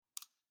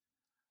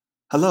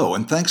Hello,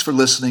 and thanks for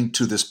listening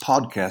to this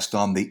podcast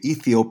on the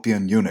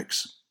Ethiopian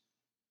Eunuchs.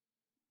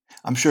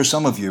 I'm sure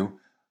some of you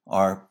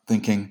are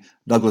thinking,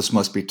 Douglas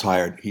must be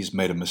tired, he's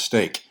made a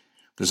mistake.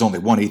 There's only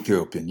one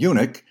Ethiopian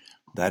eunuch,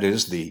 that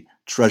is the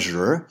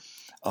treasurer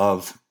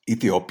of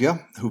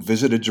Ethiopia, who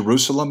visited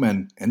Jerusalem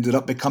and ended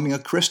up becoming a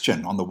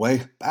Christian on the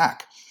way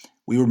back.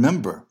 We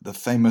remember the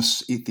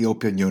famous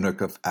Ethiopian eunuch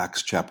of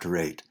Acts chapter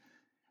 8.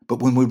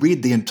 But when we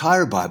read the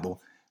entire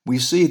Bible, we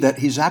see that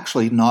he's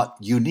actually not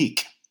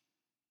unique.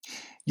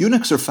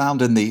 Eunuchs are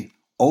found in the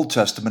Old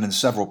Testament in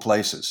several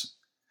places,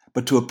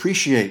 but to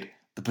appreciate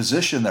the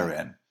position they're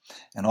in,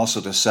 and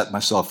also to set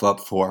myself up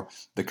for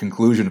the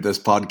conclusion of this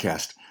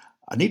podcast,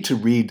 I need to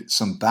read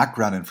some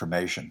background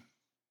information.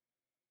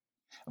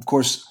 Of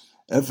course,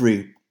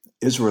 every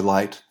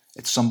Israelite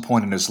at some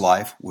point in his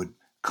life would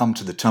come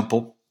to the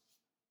temple.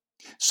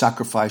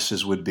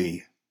 Sacrifices would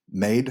be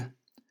made,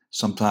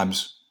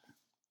 sometimes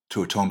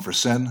to atone for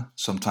sin,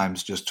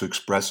 sometimes just to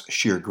express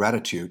sheer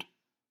gratitude.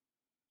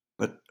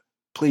 But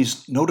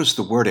please notice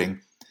the wording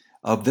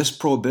of this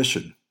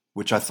prohibition,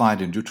 which I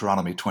find in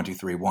Deuteronomy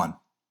 23:1.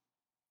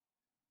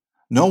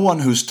 No one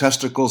whose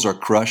testicles are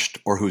crushed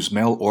or whose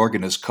male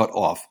organ is cut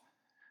off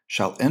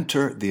shall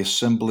enter the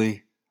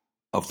assembly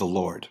of the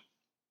Lord.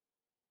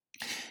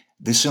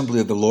 The assembly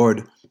of the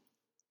Lord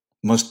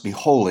must be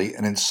holy,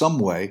 and in some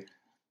way,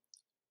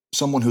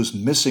 someone who's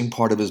missing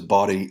part of his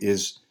body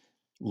is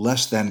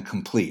less than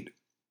complete.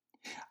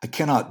 I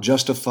cannot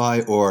justify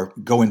or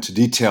go into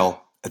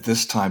detail at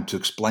this time to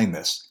explain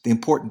this. The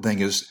important thing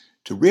is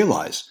to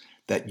realize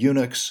that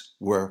eunuchs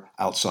were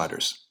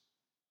outsiders.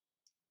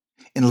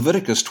 In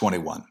Leviticus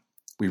 21,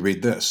 we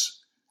read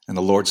this, "And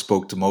the Lord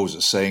spoke to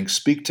Moses, saying,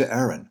 Speak to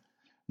Aaron,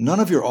 none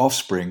of your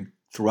offspring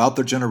throughout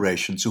their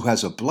generations who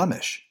has a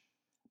blemish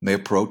may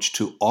approach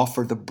to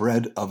offer the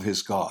bread of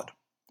his God."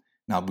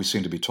 Now, we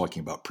seem to be talking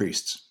about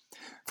priests.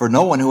 "For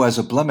no one who has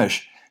a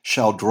blemish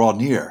shall draw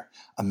near,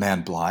 a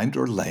man blind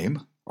or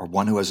lame, or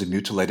one who has a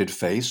mutilated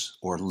face,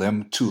 or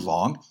limb too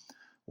long,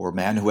 or a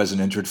man who has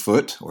an injured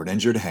foot, or an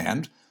injured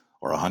hand,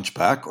 or a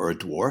hunchback, or a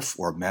dwarf,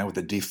 or a man with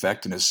a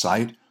defect in his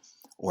sight,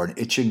 or an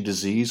itching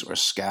disease, or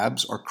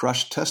scabs, or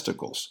crushed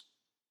testicles.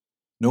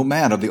 No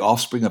man of the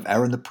offspring of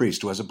Aaron the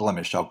priest who has a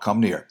blemish shall come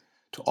near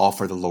to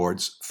offer the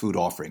Lord's food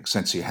offering.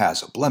 Since he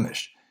has a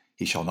blemish,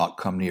 he shall not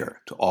come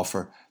near to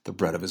offer the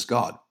bread of his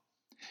God."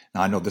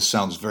 Now, I know this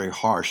sounds very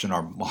harsh in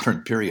our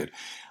modern period.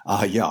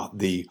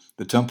 The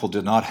temple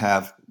did not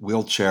have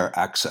wheelchair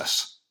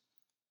access.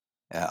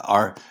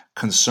 Our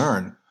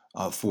concern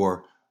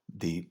for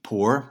the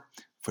poor,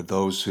 for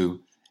those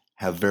who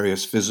have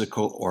various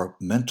physical or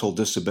mental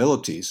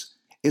disabilities,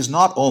 is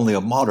not only a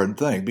modern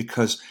thing,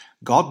 because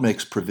God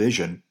makes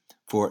provision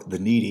for the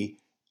needy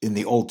in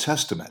the Old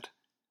Testament.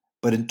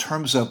 But in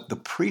terms of the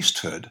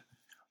priesthood,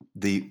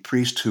 the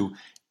priest who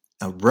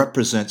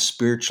represents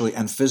spiritually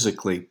and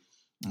physically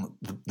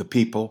the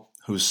people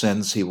whose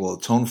sins he will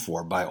atone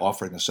for by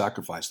offering a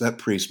sacrifice, that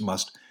priest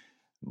must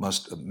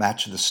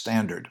match the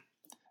standard.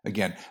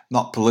 Again,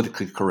 not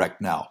politically correct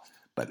now,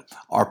 but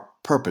our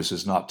purpose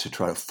is not to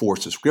try to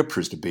force the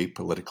scriptures to be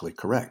politically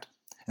correct.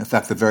 In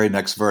fact, the very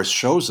next verse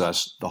shows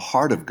us the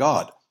heart of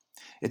God.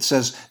 It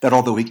says that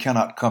although he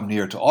cannot come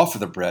near to offer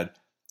the bread,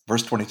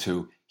 verse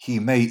 22, he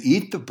may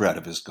eat the bread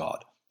of his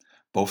God,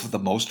 both of the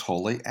most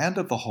holy and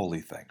of the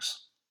holy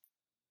things.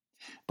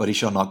 But he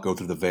shall not go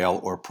through the veil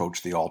or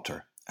approach the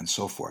altar, and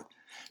so forth.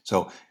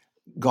 So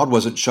God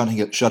wasn't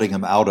shutting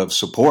him out of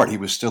support. He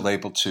was still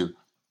able to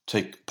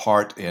take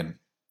part in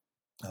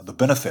the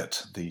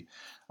benefit, the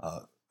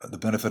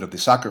benefit of the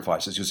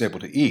sacrifices. He was able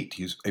to eat.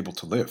 He was able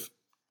to live.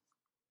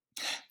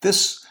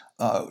 This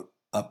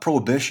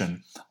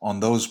prohibition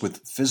on those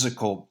with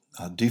physical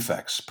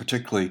defects,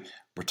 particularly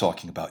we're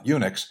talking about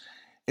eunuchs,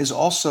 is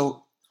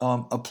also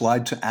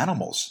applied to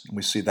animals.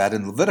 We see that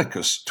in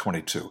Leviticus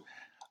 22.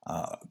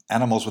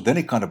 Animals with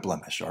any kind of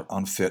blemish are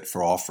unfit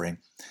for offering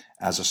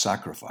as a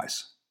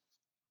sacrifice.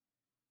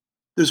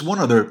 There's one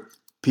other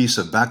piece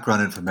of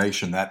background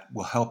information that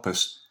will help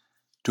us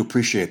to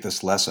appreciate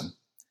this lesson,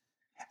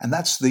 and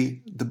that's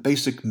the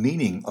basic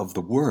meaning of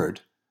the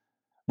word,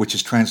 which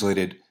is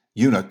translated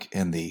eunuch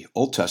in the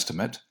Old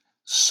Testament,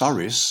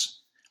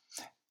 saris.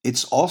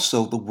 It's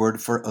also the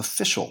word for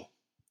official.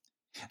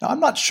 Now, I'm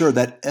not sure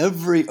that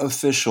every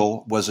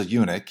official was a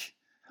eunuch,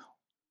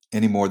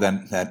 any more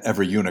than that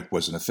every eunuch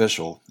was an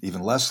official,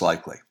 even less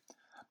likely.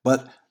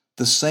 But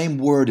the same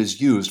word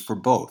is used for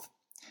both.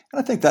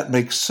 And I think that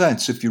makes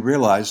sense if you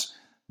realize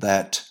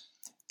that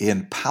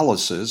in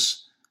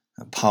palaces,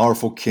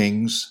 powerful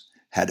kings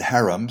had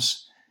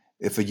harems.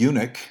 If a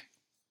eunuch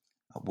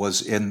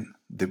was in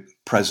the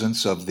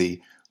presence of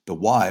the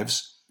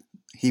wives,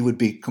 he would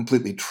be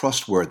completely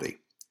trustworthy.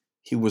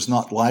 He was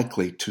not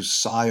likely to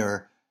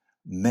sire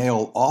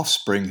male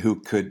offspring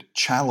who could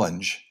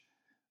challenge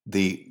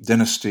the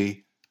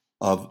dynasty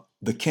of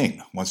the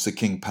king once the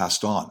king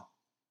passed on.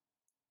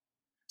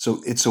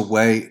 So it's a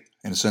way,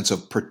 in a sense,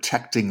 of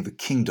protecting the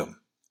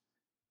kingdom.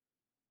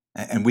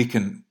 And we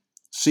can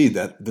see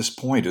that this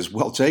point is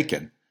well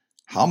taken.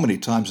 How many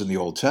times in the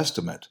Old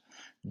Testament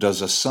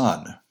does a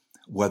son,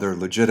 whether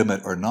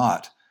legitimate or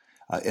not,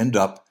 end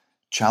up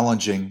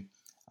challenging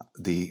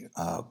the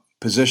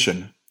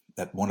position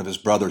that one of his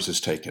brothers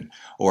has taken,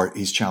 or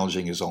he's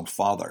challenging his own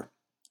father.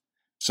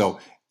 So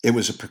it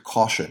was a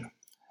precaution.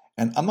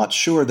 And I'm not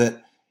sure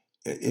that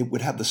it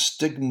would have the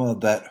stigma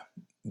that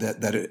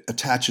it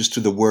attaches to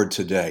the word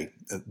today,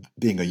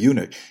 being a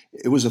eunuch.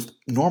 It was a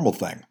normal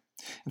thing.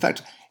 In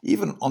fact,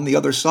 even on the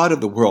other side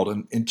of the world,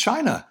 in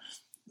China,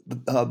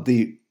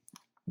 the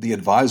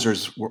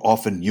advisors were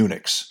often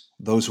eunuchs,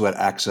 those who had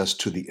access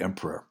to the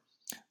emperor.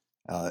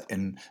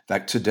 In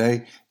fact,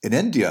 today in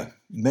India,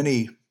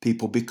 many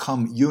people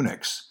become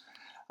eunuchs.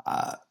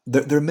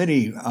 There are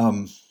many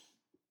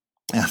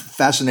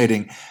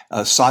fascinating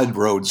side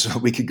roads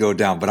we could go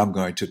down, but I'm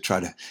going to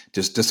try to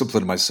just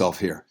discipline myself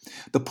here.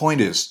 The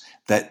point is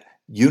that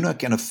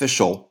eunuch and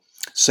official,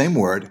 same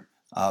word,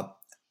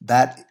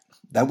 that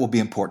will be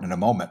important in a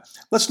moment.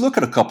 Let's look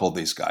at a couple of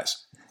these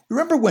guys. You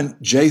remember when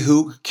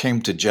Jehu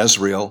came to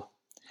Jezreel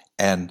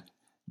and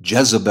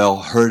Jezebel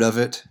heard of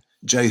it?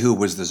 Jehu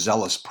was the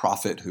zealous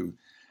prophet who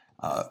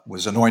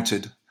was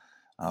anointed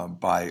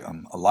by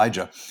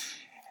Elijah.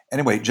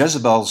 Anyway,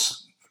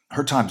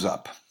 her time's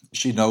up.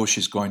 She knows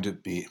she's going to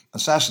be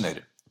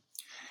assassinated.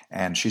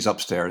 And she's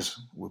upstairs.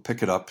 We'll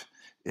pick it up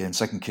in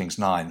 2 Kings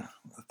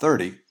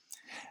 9:30.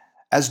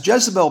 As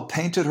Jezebel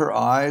painted her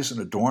eyes and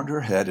adorned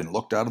her head and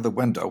looked out of the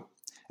window,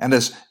 and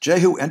as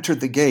Jehu entered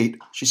the gate,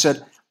 she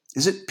said,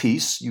 "Is it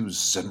peace, you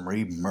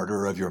Zimri,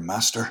 murderer of your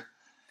master?"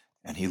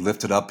 And he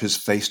lifted up his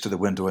face to the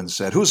window and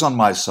said, "Who's on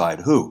my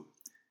side? Who?"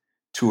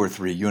 2 or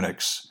 3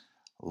 eunuchs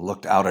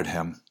looked out at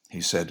him.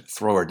 He said,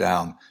 "Throw her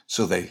down."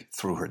 So they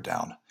threw her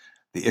down.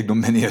 The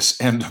ignominious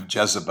end of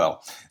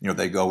Jezebel.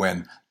 They go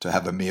in to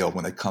have a meal.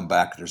 When they come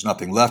back, there's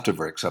nothing left of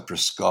her except her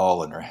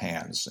skull and her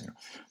hands,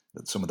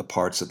 some of the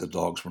parts that the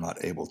dogs were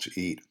not able to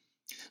eat.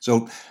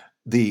 So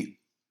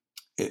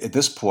at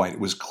this point, it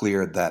was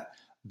clear that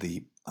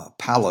the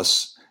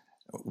palace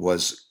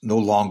was no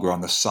longer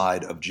on the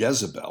side of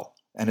Jezebel.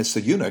 And it's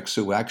the eunuchs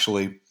who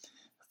actually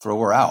throw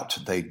her out.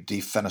 They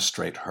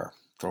defenestrate her,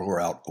 throw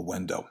her out a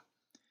window.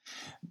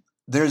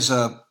 There's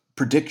a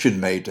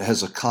prediction made to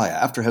Hezekiah.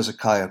 After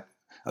Hezekiah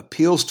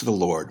appeals to the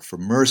Lord for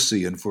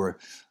mercy and for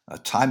a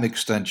time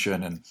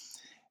extension,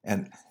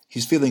 and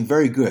he's feeling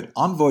very good.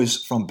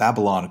 Envoys from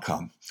Babylon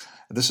come.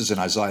 This is in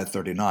Isaiah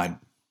 39.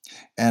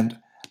 And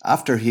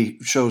after he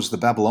shows the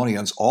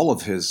Babylonians all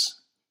of his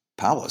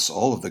palace,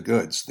 all of the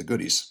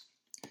goodies,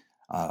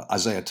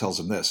 Isaiah tells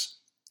him this: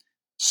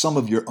 "Some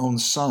of your own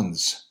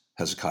sons,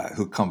 Hezekiah,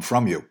 who come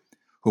from you,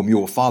 whom you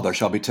will father,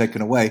 shall be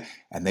taken away,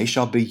 and they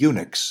shall be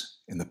eunuchs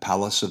in the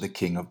palace of the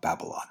king of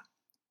Babylon."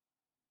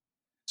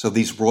 So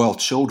these royal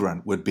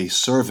children would be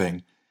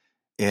serving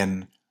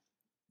in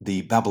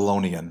the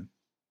Babylonian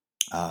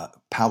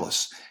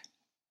palace.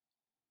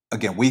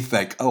 Again, we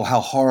think, oh, how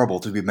horrible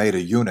to be made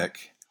a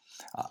eunuch.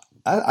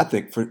 I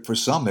think for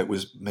some it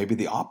was maybe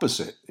the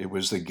opposite. It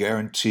was the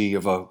guarantee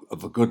of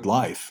a good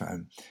life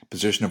and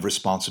position of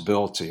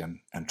responsibility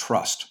and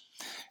trust.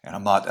 And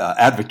I'm not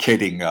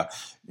advocating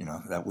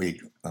that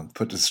we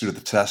put this through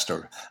the test,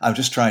 or I'm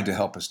just trying to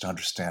help us to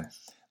understand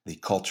the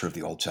culture of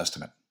the Old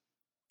Testament.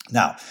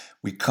 Now,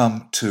 we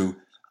come to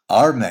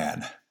our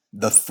man,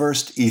 the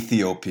first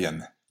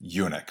Ethiopian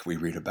eunuch we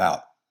read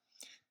about.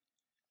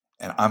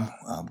 And I'm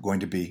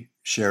going to be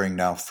sharing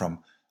now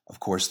from, of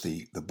course,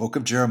 the book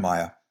of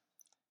Jeremiah,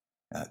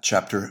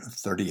 chapter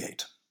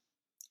 38.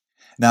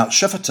 Now,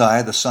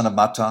 Shephatiah, the son of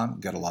Matan,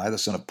 Gedaliah, the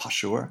son of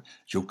Pashur,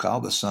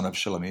 Jukal, the son of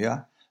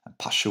Shelemiah, and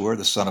Pashur,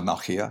 the son of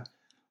Malchiah,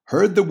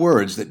 heard the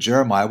words that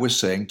Jeremiah was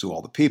saying to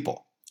all the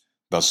people.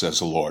 "Thus says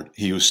the Lord,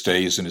 he who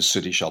stays in his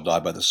city shall die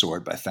by the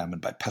sword, by famine,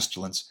 by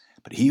pestilence.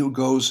 But he who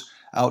goes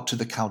out to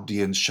the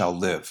Chaldeans shall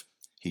live.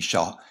 He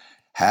shall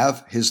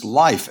have his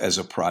life as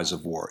a prize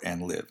of war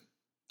and live."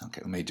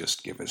 Okay, let me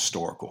just give a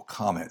historical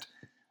comment.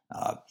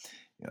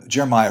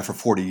 Jeremiah for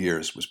 40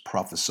 years was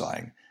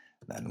prophesying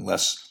that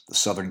unless the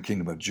southern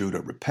kingdom of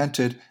Judah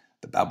repented,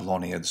 the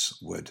Babylonians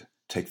would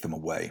take them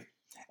away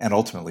and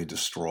ultimately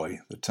destroy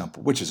the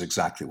temple, which is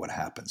exactly what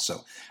happened.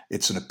 So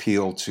it's an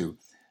appeal to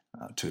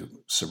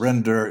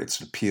surrender. It's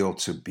an appeal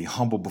to be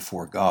humble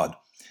before God,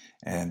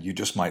 and you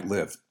just might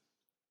live.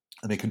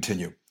 Let me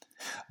continue.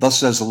 "Thus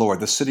says the Lord,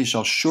 the city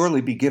shall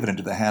surely be given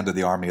into the hand of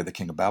the army of the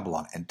king of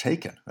Babylon and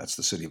taken." That's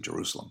the city of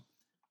Jerusalem.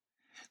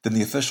 Then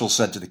the officials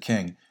said to the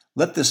king,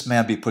 "Let this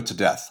man be put to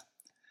death,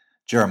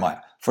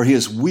 Jeremiah, for he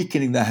is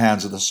weakening the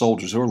hands of the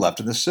soldiers who are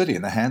left in the city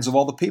and the hands of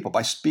all the people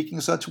by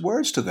speaking such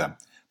words to them.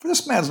 For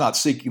this man's not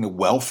seeking the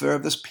welfare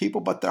of this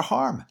people, but their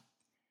harm."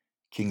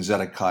 King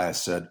Zedekiah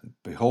said,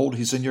 "Behold,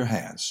 he's in your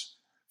hands,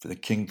 for the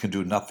king can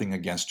do nothing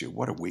against you."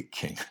 What a weak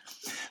king.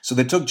 So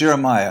they took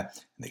Jeremiah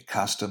and they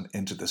cast him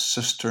into the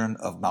cistern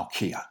of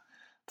Malchiah,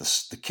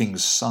 the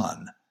king's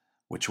son,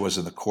 which was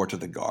in the court of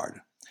the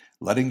guard,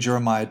 letting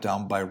Jeremiah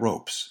down by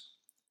ropes.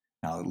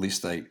 Now, at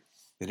least they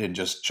didn't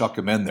just chuck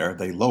him in there,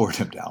 they lowered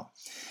him down.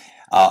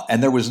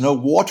 And there was no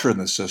water in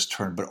the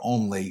cistern, but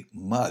only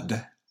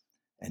mud,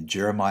 and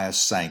Jeremiah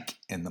sank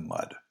in the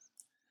mud.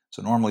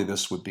 So normally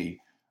this would be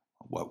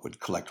what would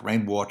collect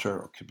rainwater,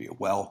 or it could be a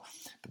well.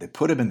 But they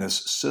put him in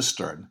this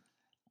cistern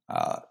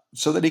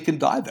so that he can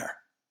die there.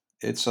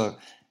 It's a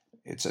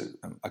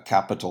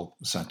capital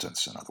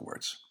sentence, in other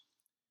words.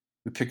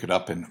 We pick it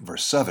up in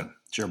verse 7,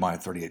 Jeremiah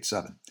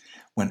 38:7.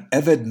 When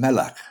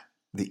Eved-Melech,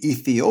 the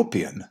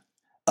Ethiopian,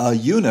 a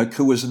eunuch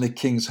who was in the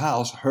king's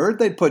house, heard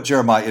they'd put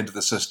Jeremiah into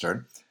the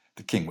cistern,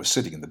 the king was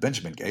sitting in the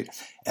Benjamin gate,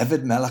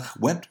 Eved-Melech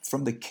went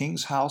from the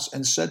king's house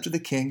and said to the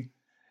king,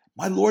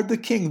 "My lord the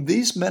king,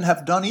 these men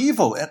have done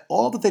evil, and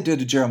all that they did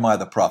to Jeremiah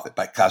the prophet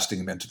by casting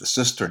him into the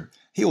cistern.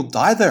 He will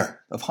die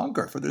there of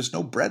hunger, for there's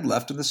no bread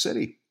left in the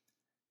city."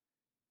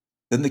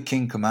 Then the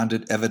king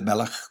commanded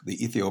Eved-Melech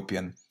the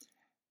Ethiopian,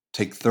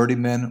 "Take 30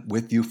 men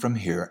with you from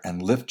here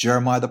and lift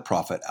Jeremiah the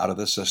prophet out of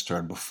the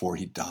cistern before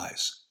he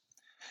dies."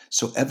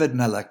 So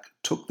Eved-Melech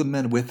took the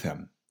men with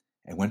him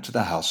and went to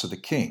the house of the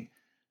king,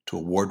 to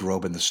a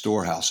wardrobe in the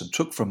storehouse, and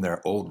took from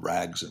there old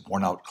rags and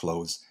worn-out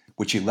clothes,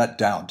 which he let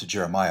down to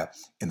Jeremiah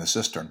in the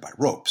cistern by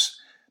ropes.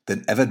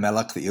 Then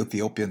Eved-Melech the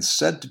Ethiopian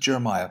said to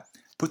Jeremiah,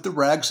 "Put the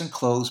rags and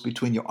clothes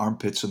between your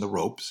armpits and the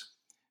ropes."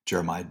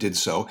 Jeremiah did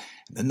so,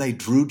 and then they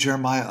drew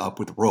Jeremiah up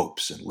with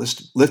ropes and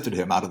lifted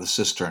him out of the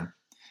cistern,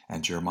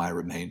 and Jeremiah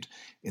remained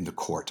in the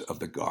court of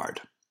the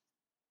guard.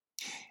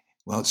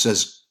 Well, it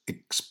says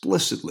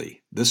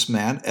explicitly, this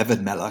man,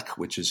 Eved-Melech,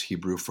 which is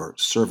Hebrew for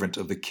servant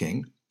of the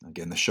king,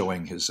 again,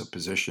 showing his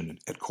position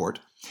at court,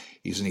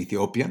 he's an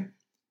Ethiopian,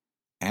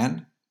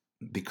 and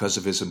because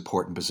of his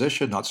important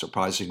position, not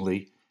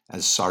surprisingly,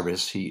 as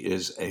Cyrus, he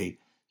is a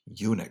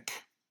eunuch.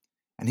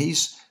 And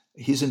he's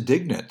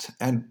indignant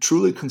and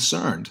truly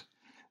concerned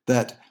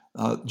that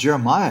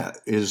Jeremiah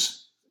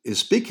is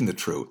speaking the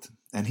truth,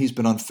 and he's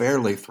been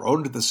unfairly thrown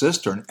into the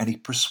cistern, and he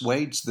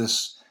persuades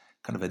this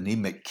kind of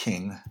anemic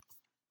king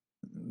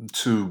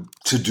to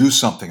do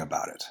something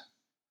about it.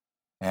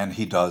 And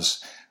he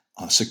does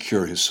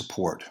secure his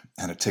support,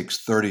 and it takes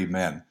 30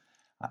 men.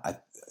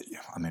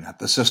 I mean,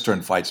 the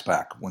cistern fights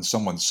back. When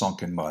someone's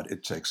sunk in mud,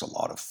 it takes a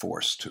lot of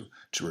force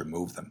to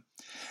remove them.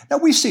 Now,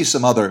 we see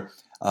some other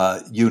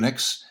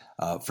eunuchs,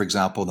 for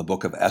example, in the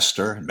book of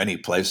Esther, in many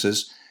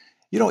places.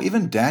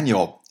 Even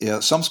Daniel,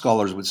 some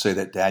scholars would say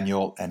that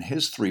Daniel and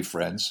his 3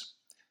 friends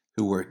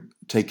who were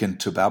taken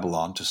to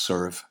Babylon to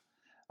serve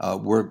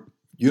were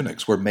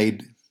eunuchs, were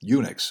made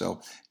eunuchs.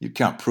 So you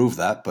can't prove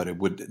that, but it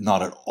would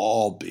not at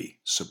all be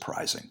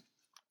surprising.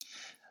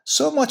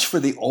 So much for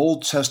the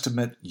Old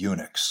Testament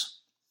eunuchs.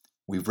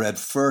 We've read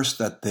first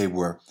that they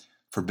were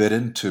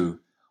forbidden to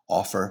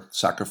offer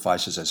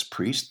sacrifices as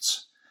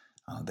priests.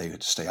 They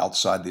had to stay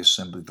outside the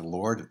assembly of the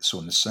Lord, so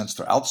in a sense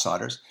they're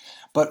outsiders.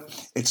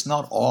 But it's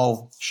not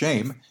all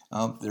shame.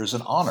 There's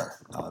an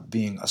honor.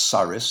 Being a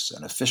Cyrus,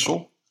 an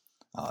official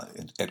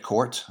at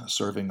court,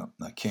 serving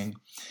a king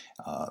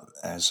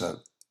as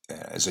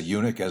a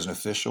eunuch, as an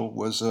official,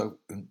 was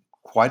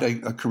quite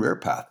a career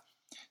path.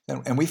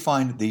 And we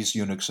find these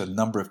eunuchs a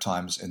number of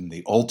times in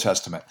the Old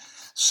Testament,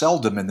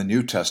 seldom in the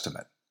New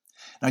Testament.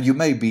 Now, you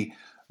may be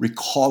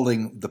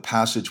recalling the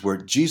passage where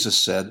Jesus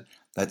said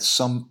that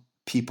some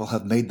people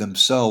have made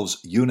themselves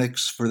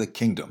eunuchs for the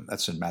kingdom.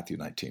 That's in Matthew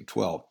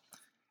 19:12.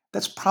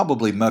 That's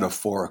probably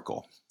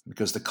metaphorical,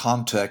 because the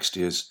context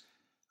is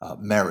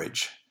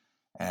marriage,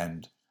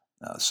 and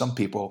some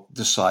people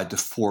decide to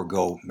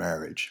forego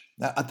marriage.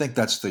 I think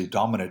that's the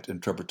dominant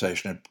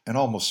interpretation, and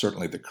almost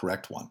certainly the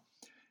correct one.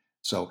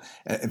 So,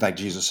 in fact,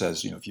 Jesus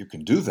says, if you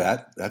can do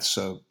that, that's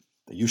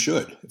you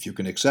should, if you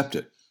can accept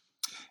it,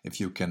 if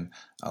you can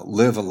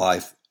live a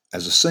life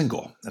as a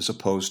single, as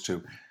opposed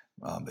to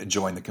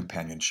enjoying the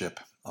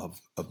companionship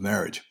of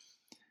marriage.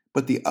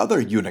 But the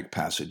other eunuch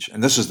passage,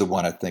 and this is the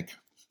one I think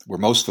we're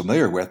most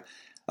familiar with,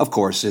 of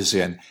course, is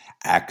in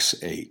Acts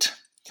 8.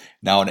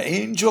 Now an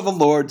angel of the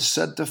Lord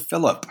said to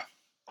Philip,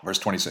 verse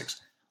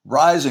 26,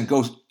 "Rise and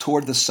go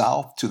toward the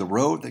south to the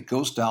road that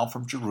goes down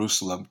from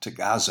Jerusalem to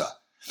Gaza.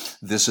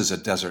 This is a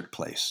desert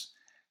place."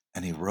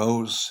 And he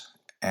rose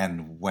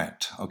and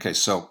went. Okay,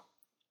 so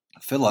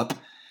Philip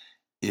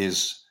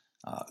is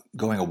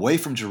going away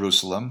from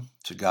Jerusalem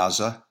to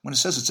Gaza. When it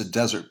says it's a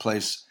desert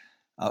place,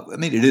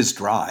 it is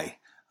dry,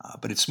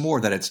 but it's more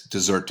that it's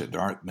deserted.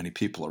 There aren't many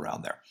people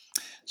around there.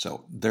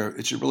 So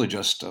it's really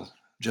just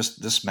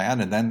this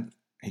man, and then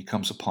he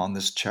comes upon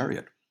this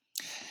chariot.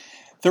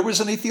 There was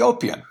an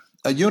Ethiopian,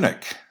 a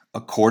eunuch,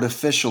 a court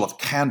official of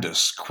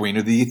Candace, queen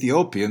of the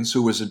Ethiopians,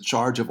 who was in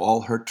charge of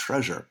all her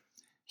treasure.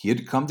 He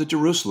had come to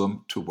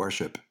Jerusalem to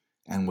worship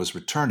and was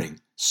returning,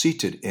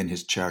 seated in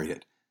his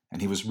chariot,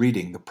 and he was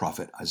reading the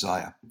prophet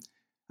Isaiah.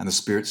 And the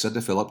Spirit said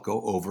to Philip,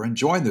 "Go over and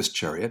join this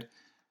chariot."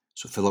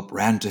 So Philip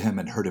ran to him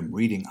and heard him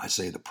reading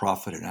Isaiah the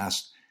prophet and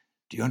asked,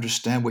 "Do you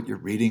understand what you're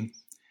reading?"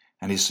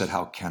 And he said,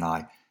 "How can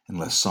I,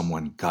 unless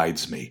someone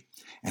guides me?"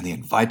 And he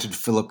invited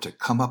Philip to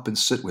come up and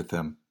sit with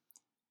him.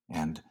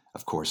 And,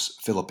 of course,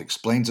 Philip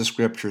explains the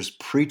scriptures,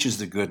 preaches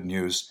the good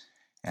news,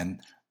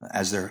 and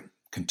as they're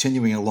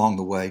continuing along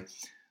the way,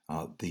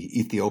 the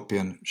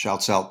Ethiopian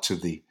shouts out to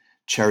the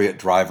chariot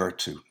driver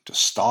to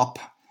stop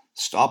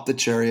the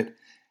chariot,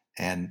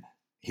 and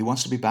he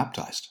wants to be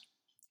baptized.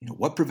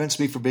 What prevents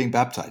me from being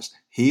baptized?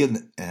 He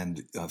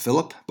and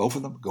Philip, both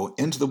of them, go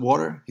into the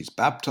water. He's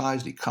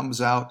baptized. He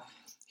comes out.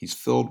 He's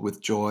filled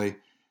with joy.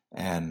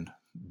 And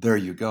there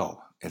you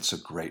go. It's a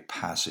great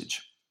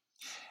passage.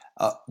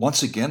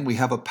 Once again, we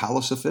have a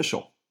palace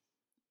official.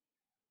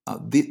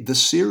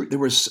 There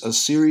was a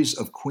series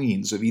of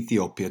queens of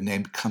Ethiopia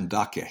named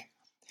Kandake.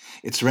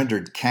 It's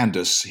rendered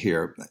Candace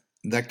here.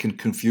 That can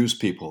confuse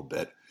people a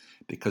bit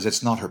because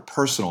it's not her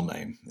personal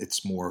name.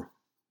 It's more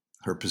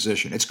her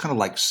position. It's kind of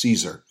like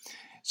Caesar.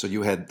 So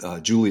you had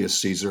Julius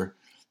Caesar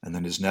and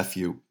then his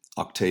nephew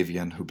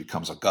Octavian, who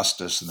becomes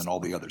Augustus, and then all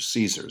the other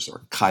Caesars,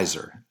 or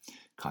Kaiser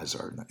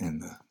in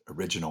the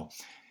original.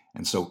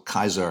 And so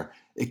Kaiser,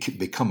 it could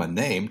become a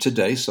name.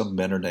 Today, some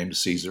men are named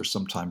Caesar.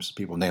 Sometimes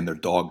people name their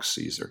dog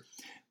Caesar.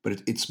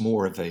 But it's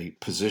more of a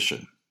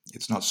position.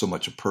 It's not so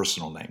much a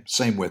personal name.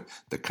 Same with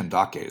the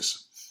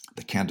Kandakes,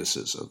 the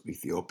Candaces of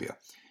Ethiopia.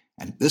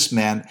 And this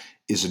man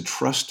is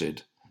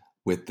entrusted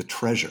with the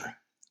treasure.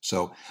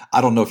 So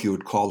I don't know if you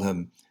would call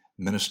him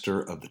Minister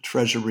of the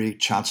Treasury,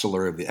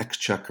 Chancellor of the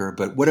Exchequer,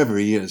 but whatever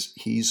he is,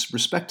 he's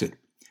respected.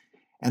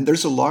 And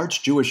there's a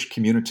large Jewish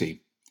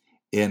community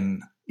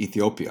in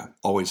Ethiopia,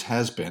 always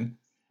has been,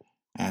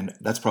 and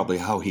that's probably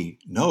how he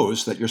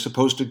knows that you're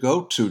supposed to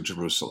go to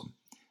Jerusalem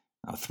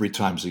 3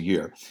 times a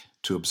year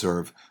to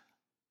observe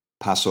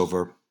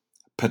Passover,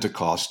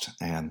 Pentecost,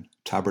 and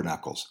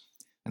Tabernacles.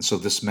 And so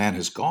this man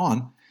has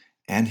gone,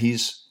 and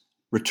he's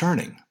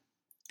returning.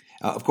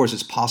 Of course,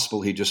 it's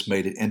possible he just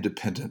made an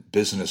independent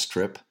business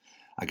trip.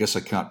 I guess I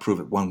can't prove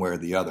it one way or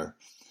the other,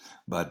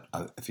 but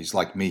if he's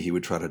like me, he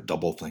would try to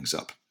double things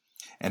up.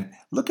 And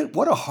look at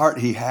what a heart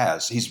he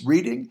has. He's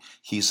reading,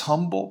 he's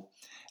humble,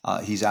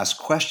 he's asked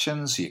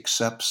questions, he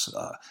accepts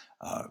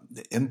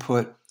the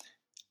input,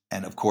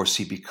 and of course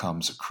he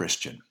becomes a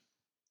Christian.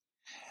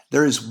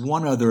 There is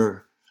one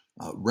other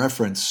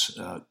reference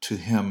to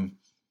him,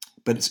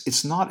 but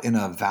it's not in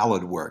a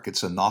valid work.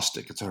 It's a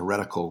Gnostic, it's a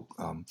heretical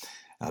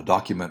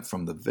document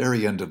from the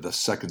very end of the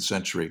 2nd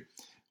century,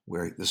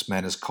 where this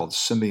man is called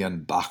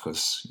Simeon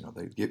Bacchus.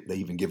 They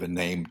even give a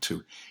name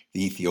to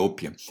the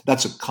Ethiopian.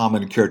 That's a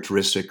common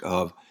characteristic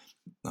of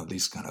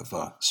these kind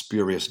of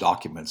spurious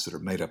documents that are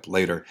made up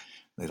later.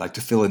 They like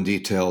to fill in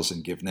details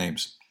and give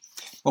names.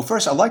 Well,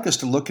 first, I'd like us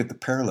to look at the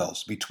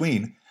parallels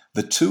between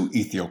the 2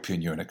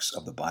 Ethiopian eunuchs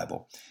of the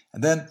Bible,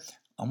 and then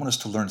I want us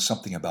to learn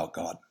something about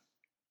God.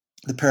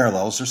 The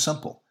parallels are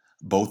simple.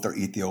 Both are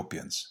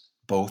Ethiopians.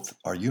 Both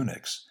are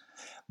eunuchs.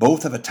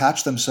 Both have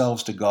attached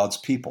themselves to God's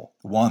people,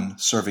 one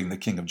serving the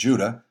king of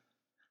Judah,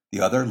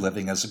 the other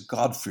living as a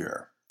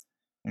God-fearer.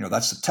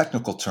 That's the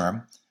technical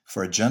term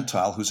for a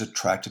Gentile who's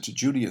attracted to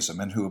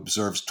Judaism and who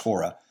observes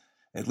Torah,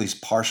 at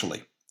least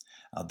partially.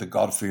 The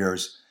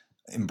God-fearers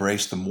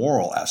embraced the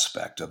moral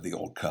aspect of the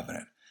Old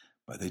Covenant,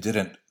 but they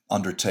didn't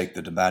undertake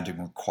the demanding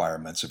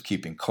requirements of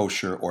keeping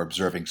kosher or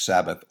observing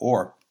Sabbath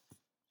or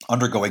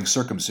undergoing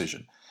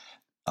circumcision,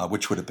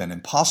 which would have been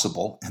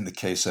impossible in the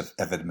case of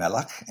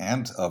Eved-Melech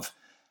and of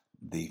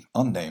the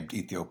unnamed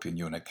Ethiopian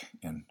eunuch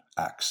in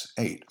Acts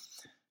 8.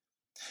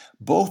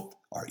 Both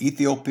are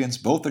Ethiopians,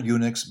 both are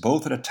eunuchs,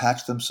 both had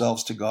attached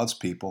themselves to God's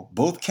people,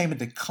 both came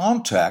into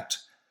contact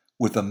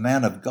with a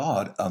man of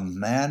God, a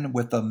man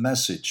with a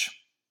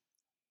message.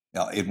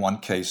 Now, in one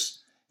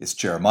case, it's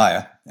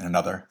Jeremiah, in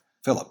another,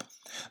 Philip.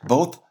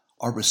 Both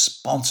are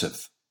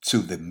responsive to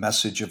the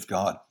message of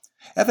God.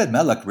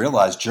 Eved-Melech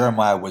realized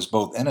Jeremiah was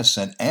both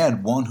innocent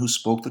and one who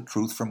spoke the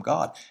truth from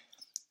God.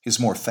 His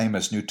more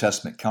famous New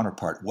Testament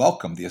counterpart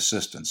welcomed the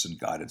assistance and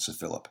guidance of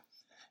Philip.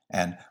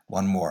 And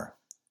one more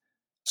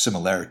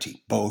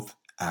similarity, both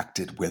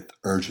acted with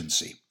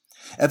urgency.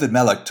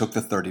 Eved-Melech took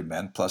the 30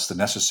 men plus the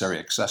necessary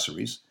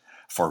accessories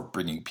for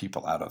bringing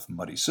people out of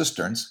muddy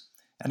cisterns,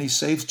 and he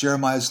saves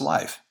Jeremiah's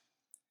life.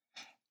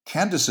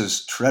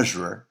 Candace's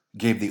treasurer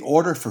gave the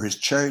order for his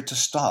chariot to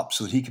stop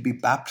so that he could be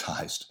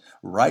baptized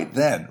right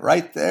then,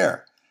 right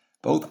there.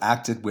 Both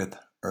acted with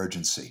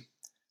urgency.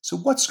 So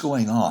what's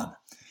going on?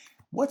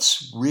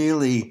 What's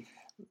really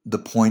the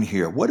point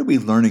here? What are we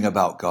learning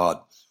about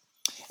God?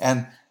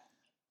 And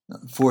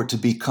for it to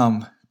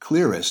become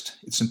clearest,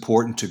 it's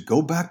important to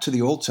go back to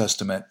the Old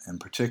Testament and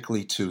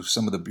particularly to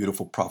some of the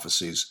beautiful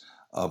prophecies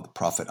of the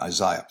prophet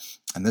Isaiah.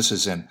 And this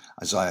is in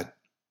Isaiah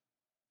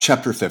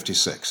chapter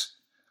 56.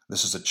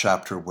 This is a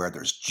chapter where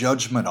there's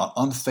judgment on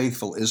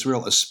unfaithful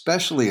Israel,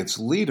 especially its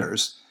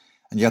leaders,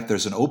 and yet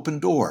there's an open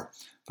door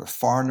for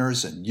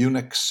foreigners and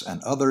eunuchs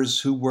and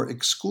others who were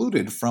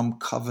excluded from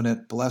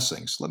covenant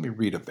blessings. Let me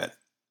read a bit.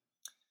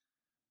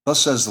 Thus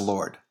says the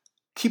Lord,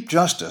 keep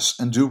justice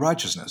and do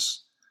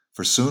righteousness,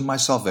 for soon my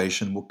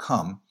salvation will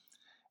come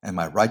and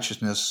my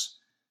righteousness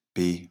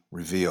be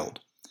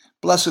revealed.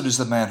 Blessed is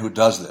the man who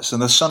does this,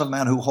 and the Son of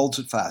Man who holds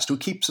it fast, who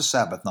keeps the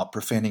Sabbath, not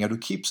profaning it, who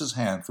keeps his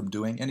hand from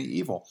doing any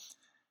evil.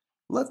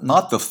 Let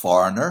not the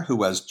foreigner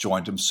who has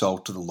joined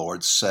himself to the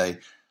Lord say,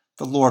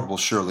 the Lord will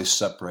surely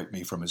separate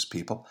me from his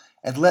people.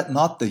 And let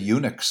not the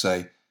eunuch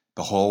say,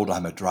 behold,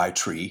 I'm a dry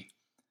tree.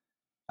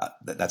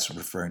 That's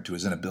referring to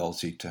his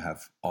inability to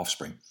have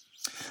offspring.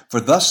 For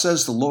thus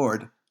says the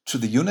Lord, To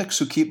the eunuchs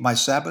who keep my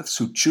Sabbaths,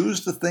 who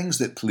choose the things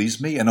that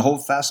please me and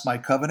hold fast my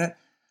covenant,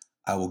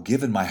 I will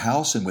give in my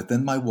house and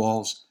within my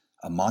walls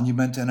a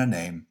monument and a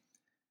name,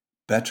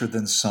 better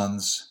than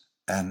sons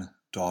and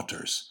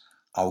daughters.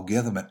 I will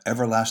give them an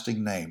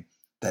everlasting name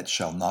that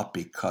shall not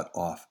be cut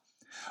off.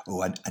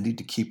 Oh, I need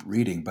to keep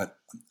reading, but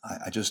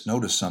I just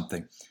noticed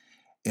something.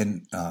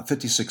 In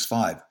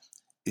 56:5,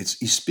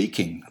 he's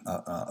speaking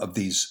of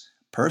these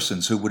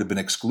persons who would have been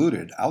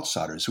excluded,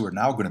 outsiders, who are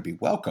now going to be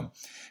welcome.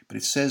 But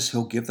it says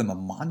he'll give them a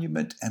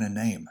monument and a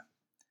name.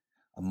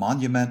 A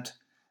monument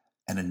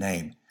and a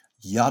name.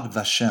 Yad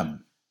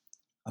Vashem,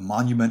 a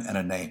monument and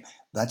a name.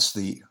 That's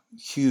the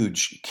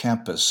huge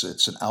campus.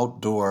 It's an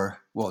outdoor,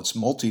 it's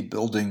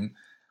multi-building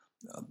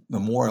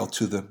memorial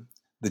to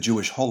the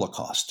Jewish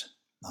Holocaust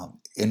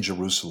in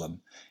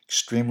Jerusalem.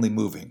 Extremely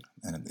moving.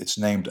 And it's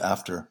named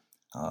after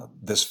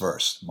this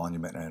verse,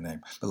 monument and a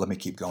name. But let me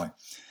keep going.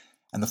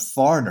 And the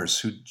foreigners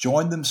who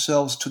join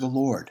themselves to the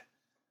Lord,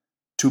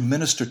 to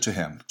minister to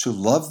him, to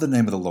love the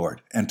name of the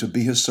Lord, and to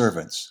be his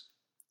servants.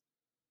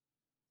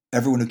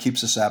 Everyone who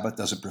keeps the Sabbath,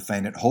 doesn't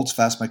profane it, holds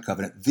fast my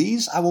covenant,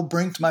 these I will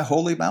bring to my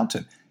holy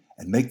mountain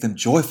and make them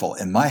joyful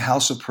in my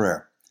house of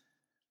prayer.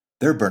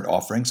 Their burnt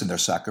offerings and their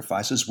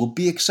sacrifices will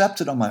be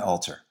accepted on my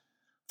altar,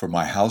 for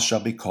my house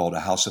shall be called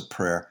a house of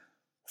prayer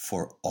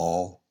for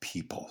all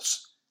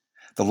peoples.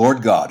 The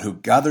Lord God, who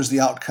gathers the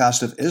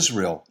outcast of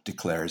Israel,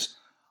 declares,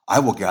 I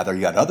will gather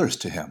yet others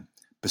to him,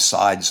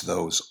 besides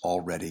those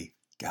already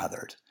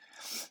gathered.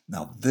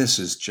 Now, this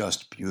is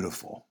just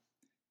beautiful.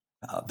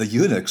 The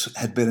eunuchs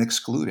had been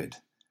excluded.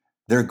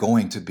 They're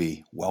going to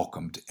be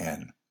welcomed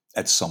in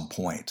at some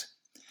point.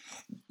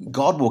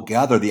 God will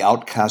gather the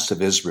outcasts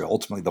of Israel.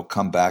 Ultimately, they'll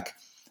come back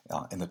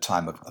in the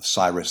time of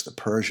Cyrus the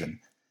Persian.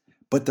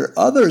 But there are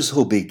others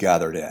who'll be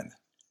gathered in.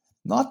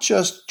 Not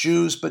just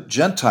Jews, but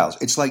Gentiles.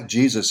 It's like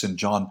Jesus in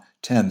John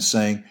 10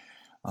 saying,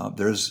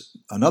 there's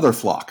another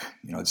flock.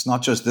 It's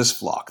not just this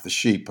flock, the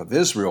sheep of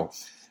Israel.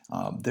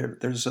 There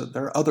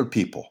are other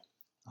people.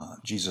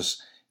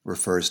 Jesus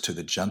refers to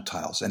the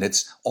Gentiles, and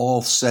it's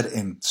all set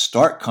in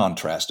stark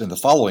contrast in the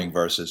following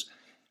verses,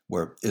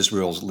 where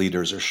Israel's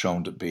leaders are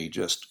shown to be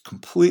just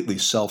completely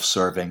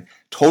self-serving,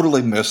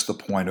 totally miss the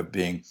point of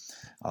being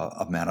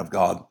a man of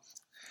God.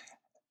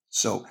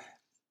 So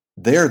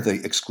they're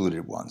the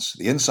excluded ones.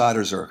 The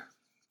insiders are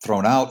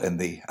thrown out, and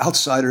the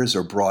outsiders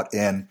are brought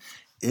in.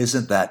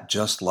 Isn't that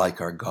just like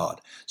our God?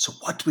 So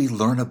what do we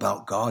learn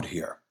about God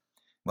here?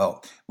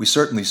 Well, we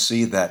certainly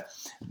see that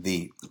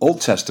the Old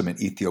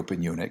Testament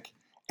Ethiopian eunuch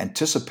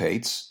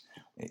anticipates,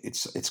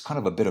 it's kind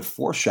of a bit of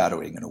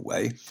foreshadowing in a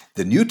way,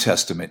 the New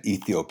Testament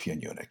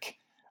Ethiopian eunuch.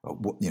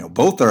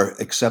 Both are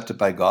accepted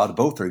by God,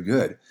 both are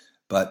good,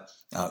 but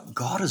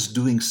God is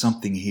doing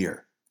something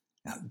here.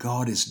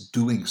 God is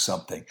doing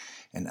something,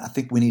 and I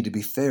think we need to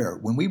be fair.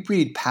 When we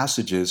read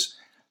passages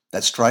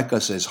that strike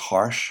us as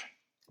harsh,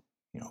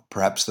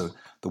 perhaps the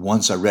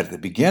ones I read at the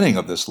beginning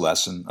of this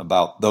lesson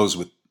about those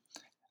with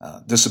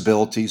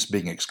disabilities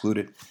being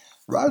excluded,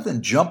 rather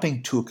than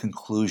jumping to a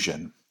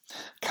conclusion,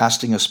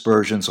 casting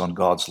aspersions on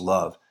God's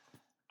love,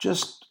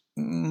 just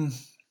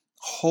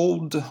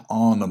hold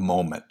on a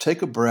moment,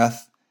 take a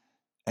breath,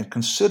 and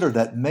consider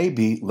that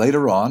maybe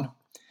later on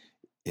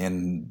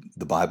in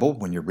the Bible,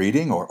 when you're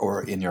reading,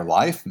 or in your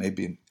life,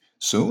 maybe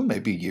soon,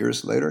 maybe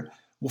years later,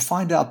 we'll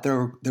find out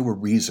there were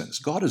reasons.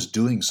 God is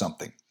doing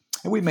something.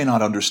 And we may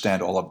not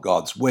understand all of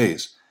God's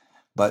ways,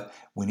 but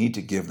we need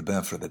to give the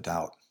benefit of the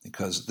doubt,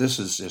 because this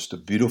is just a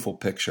beautiful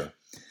picture.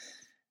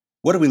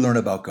 What do we learn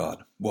about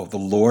God? Well, the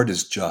Lord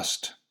is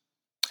just.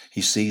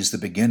 He sees the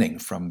beginning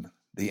from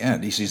the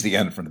end. He sees the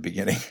end from the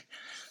beginning.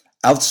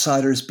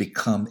 Outsiders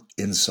become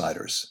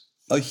insiders.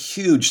 A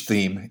huge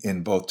theme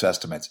in both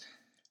Testaments.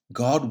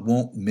 God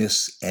won't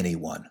miss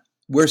anyone.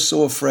 We're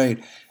so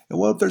afraid.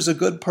 Well, if there's a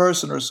good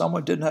person or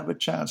someone didn't have a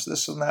chance,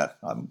 this and that,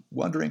 I'm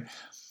wondering.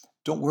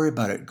 Don't worry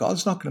about it.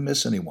 God's not going to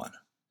miss anyone.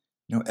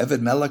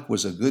 Ebed-Melech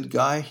was a good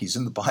guy. He's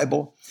in the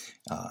Bible.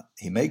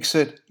 He makes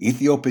it.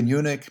 Ethiopian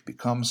eunuch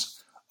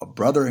becomes a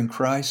brother in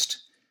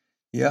Christ.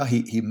 Yeah,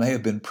 he may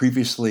have been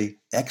previously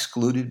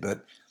excluded,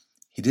 but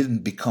he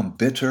didn't become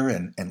bitter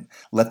and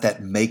let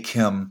that make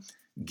him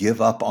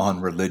give up on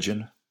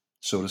religion,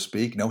 so to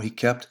speak. No, he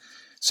kept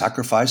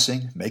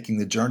sacrificing, making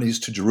the journeys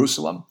to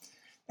Jerusalem,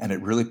 and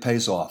it really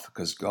pays off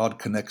because God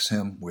connects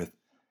him with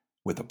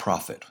a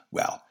prophet.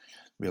 Well,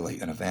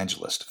 really an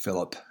evangelist,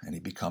 Philip, and he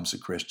becomes a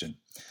Christian.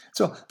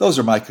 So those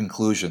are my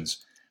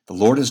conclusions. The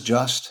Lord is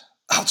just.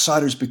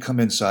 Outsiders become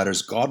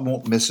insiders. God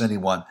won't miss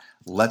anyone.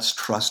 Let's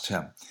trust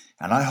him.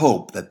 And I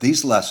hope that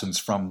these lessons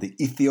from the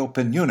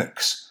Ethiopian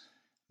eunuchs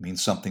mean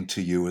something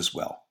to you as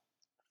well.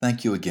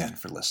 Thank you again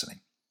for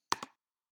listening.